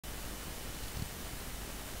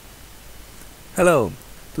Hello!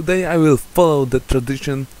 Today I will follow the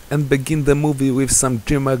tradition and begin the movie with some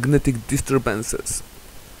geomagnetic disturbances.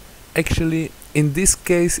 Actually, in this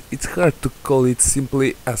case it's hard to call it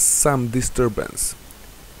simply as some disturbance.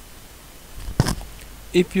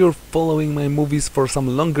 If you're following my movies for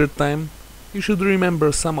some longer time, you should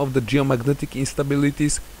remember some of the geomagnetic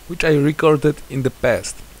instabilities which I recorded in the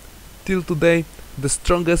past. Till today, the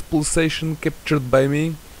strongest pulsation captured by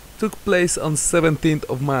me took place on 17th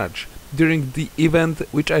of March, during the event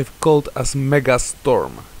which I've called as Mega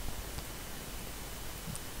Storm.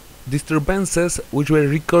 Disturbances which were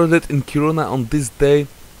recorded in Kiruna on this day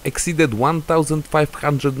exceeded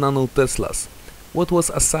 1500 nanoteslas, what was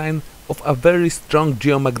a sign of a very strong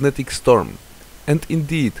geomagnetic storm, and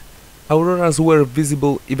indeed, auroras were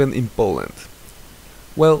visible even in Poland.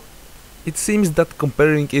 Well, it seems that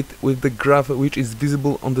comparing it with the graph which is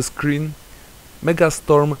visible on the screen,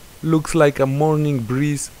 Megastorm looks like a morning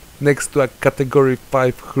breeze next to a category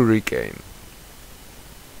 5 hurricane.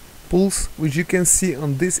 Pulse, which you can see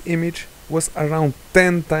on this image, was around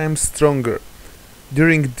 10 times stronger.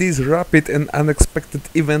 During this rapid and unexpected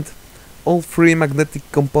event, all three magnetic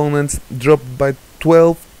components dropped by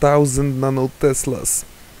 12,000 nanoteslas.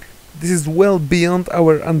 This is well beyond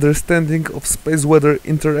our understanding of space weather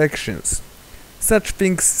interactions. Such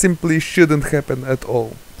things simply shouldn't happen at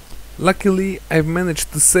all. Luckily, I've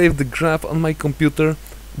managed to save the graph on my computer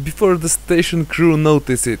before the station crew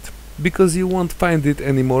notice it, because you won't find it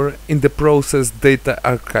anymore in the process data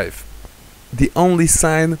archive. The only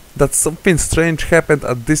sign that something strange happened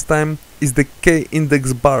at this time is the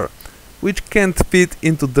K-index bar, which can't fit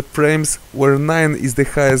into the frames where 9 is the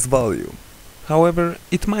highest value. However,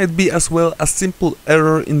 it might be as well a simple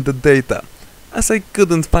error in the data, as I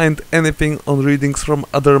couldn't find anything on readings from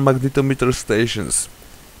other magnetometer stations.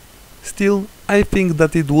 Still, I think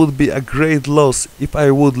that it would be a great loss if I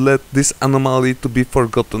would let this anomaly to be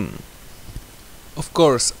forgotten. Of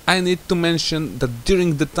course, I need to mention that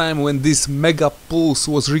during the time when this Megapulse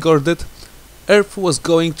was recorded, Earth was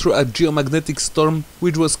going through a geomagnetic storm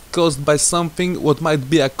which was caused by something what might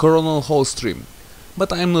be a coronal hole stream,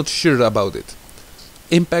 but I am not sure about it.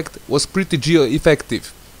 Impact was pretty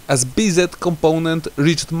geo-effective, as BZ component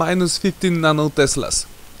reached minus 15 nanoteslas.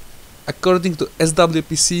 According to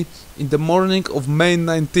SWPC, in the morning of May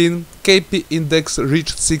 19, KP index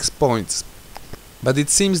reached 6 points. But it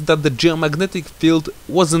seems that the geomagnetic field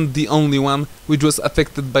wasn't the only one which was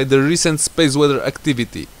affected by the recent space weather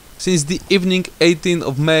activity. Since the evening 18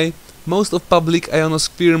 of May, most of public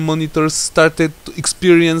ionosphere monitors started to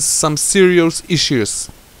experience some serious issues.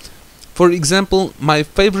 For example, my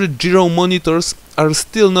favorite gyro monitors are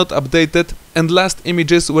still not updated and last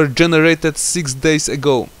images were generated 6 days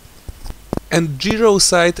ago. And gyro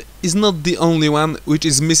site is not the only one which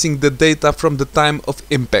is missing the data from the time of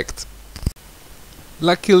impact.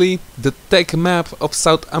 Luckily, the tech map of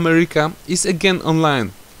South America is again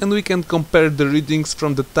online, and we can compare the readings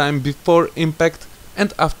from the time before impact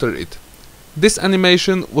and after it. This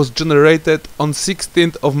animation was generated on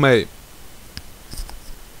 16th of May.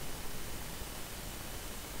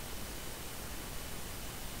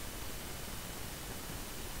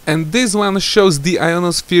 And this one shows the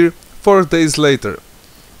ionosphere 4 days later.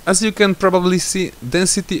 As you can probably see,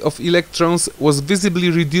 density of electrons was visibly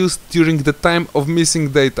reduced during the time of missing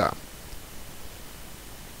data.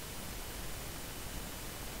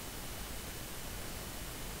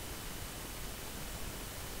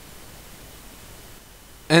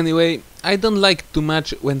 Anyway, I don't like too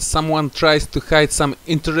much when someone tries to hide some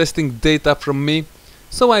interesting data from me,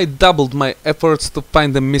 so I doubled my efforts to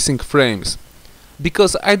find the missing frames.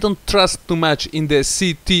 Because I don't trust too much in the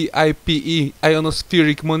CTIPE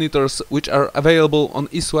ionospheric monitors which are available on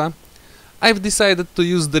ISWA, I've decided to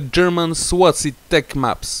use the German SWOTC tech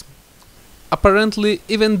maps. Apparently,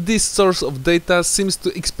 even this source of data seems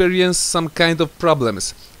to experience some kind of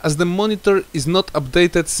problems, as the monitor is not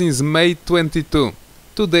updated since May 22,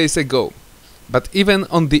 2 days ago. But even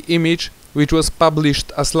on the image, which was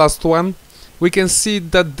published as last one, we can see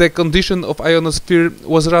that the condition of ionosphere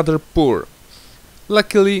was rather poor.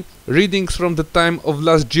 Luckily, readings from the time of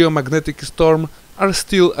last geomagnetic storm are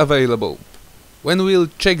still available. When we'll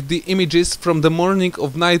check the images from the morning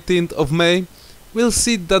of 19th of May, we'll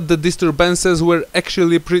see that the disturbances were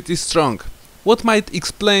actually pretty strong, what might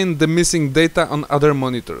explain the missing data on other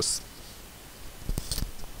monitors.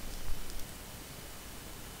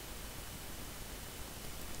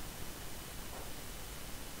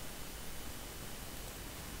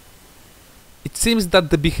 It seems that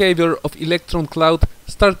the behavior of electron cloud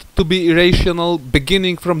started to be irrational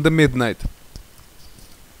beginning from the midnight.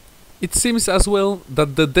 It seems as well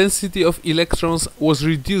that the density of electrons was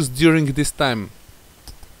reduced during this time.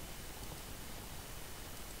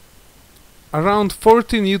 Around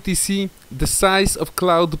 14 UTC, the size of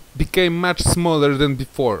cloud became much smaller than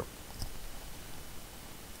before.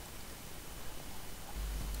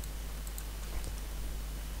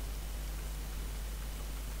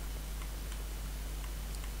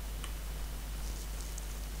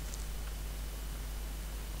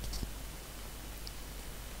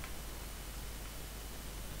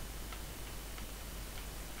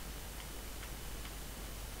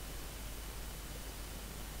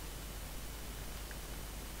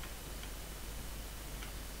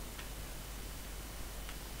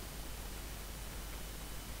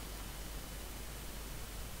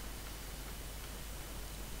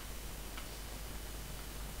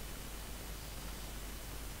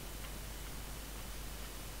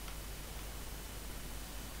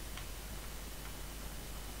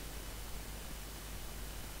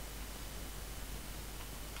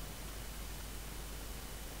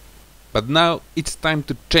 But now it's time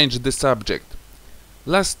to change the subject.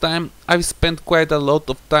 Last time I've spent quite a lot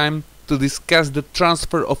of time to discuss the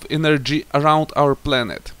transfer of energy around our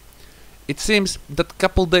planet. It seems that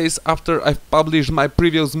couple days after I've published my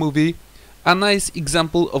previous movie, a nice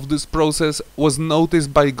example of this process was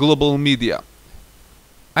noticed by global media.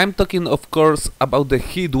 I'm talking of course about the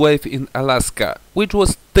heat wave in Alaska, which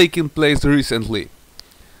was taking place recently.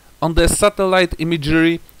 On the satellite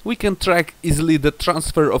imagery, we can track easily the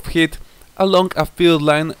transfer of heat along a field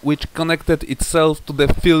line which connected itself to the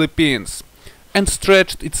Philippines and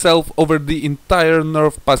stretched itself over the entire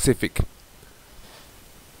North Pacific.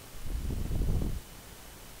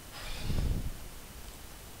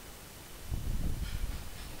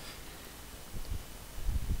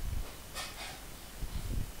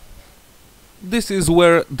 This is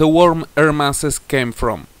where the warm air masses came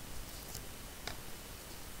from.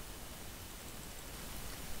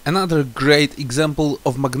 Another great example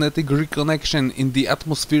of magnetic reconnection in the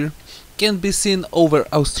atmosphere can be seen over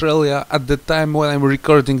Australia at the time when I'm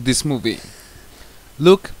recording this movie.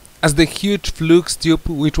 Look, as the huge flux tube,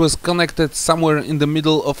 which was connected somewhere in the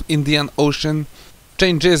middle of Indian Ocean,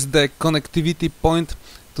 changes the connectivity point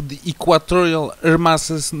to the equatorial air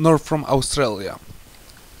masses north from Australia.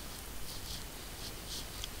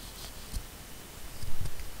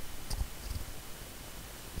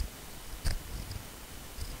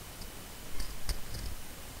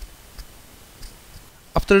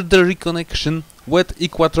 After the reconnection, wet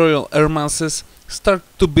equatorial air masses start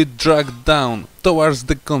to be dragged down towards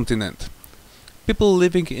the continent. People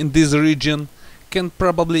living in this region can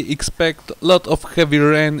probably expect a lot of heavy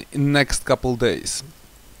rain in next couple days.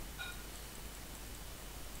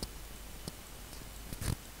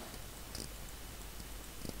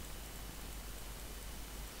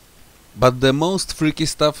 But the most freaky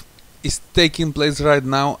stuff is taking place right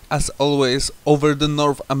now, as always, over the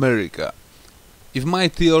North America. If my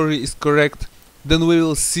theory is correct, then we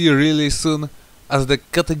will see really soon as the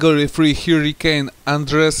Category 3 hurricane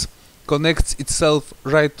Andres connects itself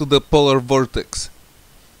right to the polar vortex.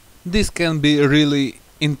 This can be really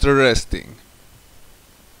interesting.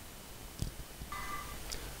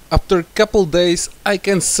 After a couple days, I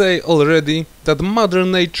can say already that Mother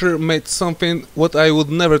Nature made something what I would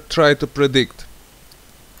never try to predict.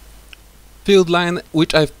 Field line,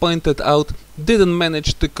 which I've pointed out, didn't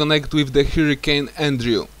manage to connect with the Hurricane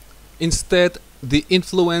Andrew. Instead, the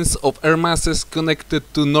influence of air masses connected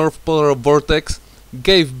to North Polar Vortex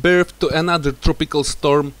gave birth to another tropical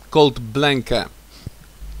storm called Blanca.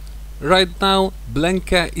 Right now,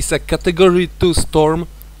 Blanca is a Category 2 storm,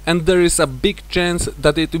 and there is a big chance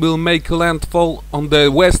that it will make landfall on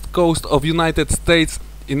the west coast of United States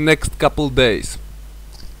in next couple days.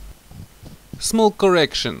 Small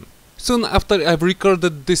correction. Soon after I've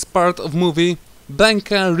recorded this part of movie,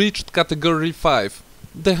 Blanca reached Category 5,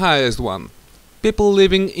 the highest one. People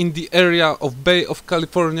living in the area of Bay of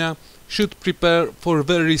California should prepare for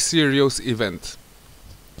very serious event.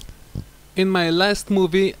 In my last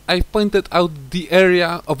movie, I pointed out the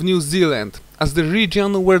area of New Zealand as the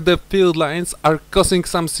region where the field lines are causing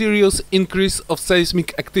some serious increase of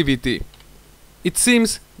seismic activity. It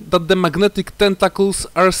seems that the magnetic tentacles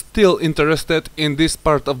are still interested in this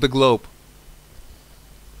part of the globe.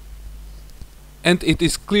 And it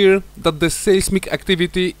is clear that the seismic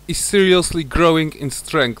activity is seriously growing in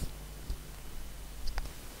strength.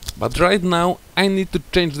 But right now I need to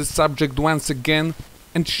change the subject once again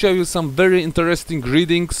and show you some very interesting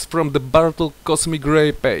readings from the Bartle Cosmic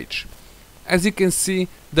Ray page. As you can see,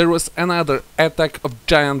 there was another attack of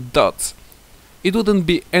giant dots. It wouldn't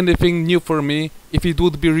be anything new for me if it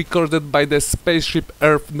would be recorded by the Spaceship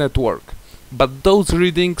Earth network, but those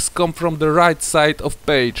readings come from the right side of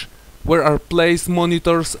page, where are placed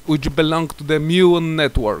monitors which belong to the Mutant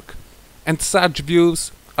network, and such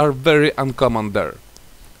views are very uncommon there.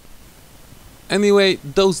 Anyway,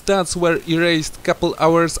 those dots were erased couple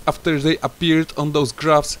hours after they appeared on those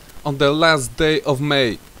graphs on the last day of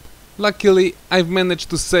May. Luckily, I've managed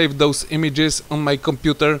to save those images on my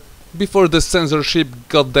computer before the censorship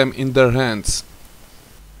got them in their hands.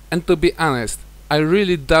 And to be honest, I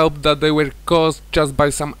really doubt that they were caused just by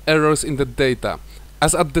some errors in the data,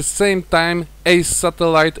 as at the same time ACE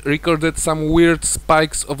satellite recorded some weird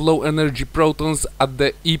spikes of low energy protons at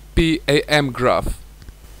the EPAM graph.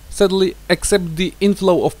 Sadly, except the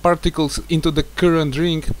inflow of particles into the current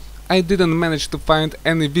ring, I didn't manage to find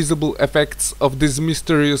any visible effects of this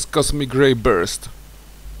mysterious cosmic ray burst.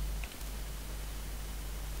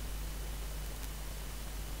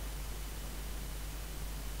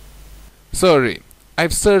 Sorry,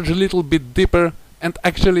 I've searched a little bit deeper, and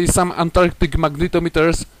actually some Antarctic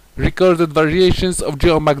magnetometers recorded variations of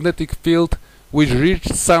geomagnetic field which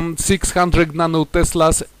reached some 600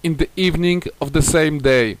 nanoteslas in the evening of the same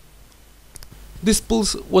day. This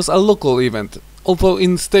pulse was a local event, although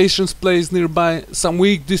in stations placed nearby some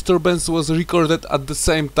weak disturbance was recorded at the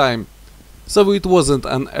same time, so it wasn't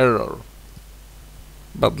an error.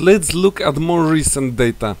 But let's look at more recent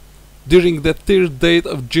data. During the 3rd day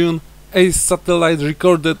of June, ACE satellite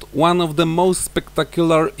recorded one of the most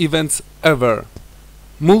spectacular events ever.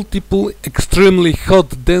 Multiple extremely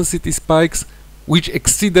hot density spikes, which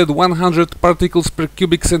exceeded 100 particles per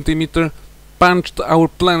cubic centimeter, punched our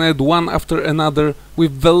planet one after another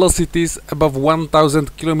with velocities above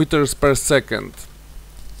 1000 kilometers per second.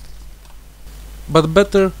 But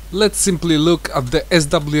better, let's simply look at the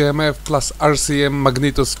SWMF plus RCM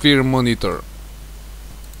magnetosphere monitor.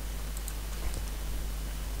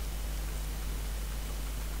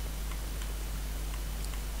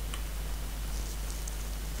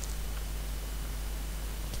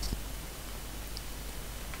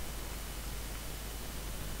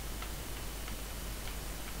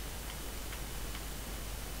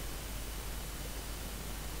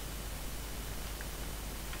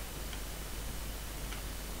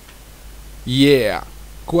 Yeah,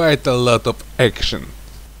 quite a lot of action.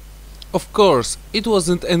 Of course, it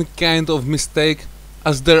wasn't any kind of mistake,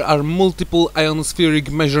 as there are multiple ionospheric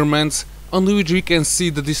measurements on which we can see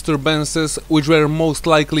the disturbances which were most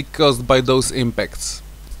likely caused by those impacts.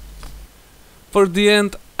 For the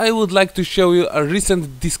end, I would like to show you a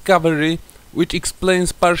recent discovery which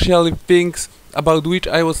explains partially things about which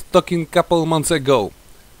I was talking couple months ago.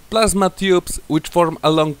 Plasma tubes which form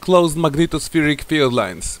along closed magnetospheric field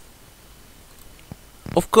lines.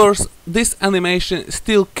 Of course, this animation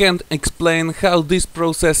still can't explain how this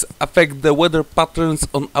process affects the weather patterns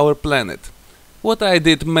on our planet, what I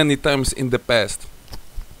did many times in the past.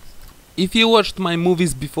 If you watched my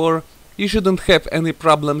movies before, you shouldn't have any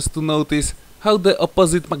problems to notice how the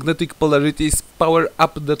opposite magnetic polarities power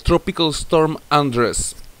up the tropical storm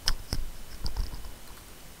Andres.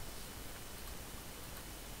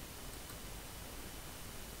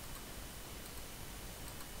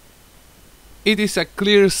 It is a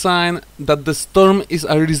clear sign that the storm is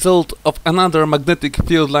a result of another magnetic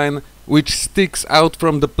field line which sticks out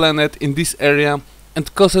from the planet in this area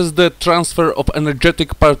and causes the transfer of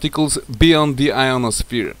energetic particles beyond the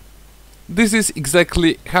ionosphere. This is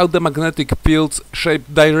exactly how the magnetic fields shape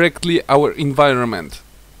directly our environment.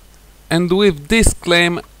 And with this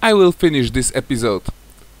claim, I will finish this episode.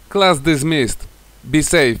 Class dismissed. Be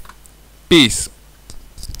safe. Peace.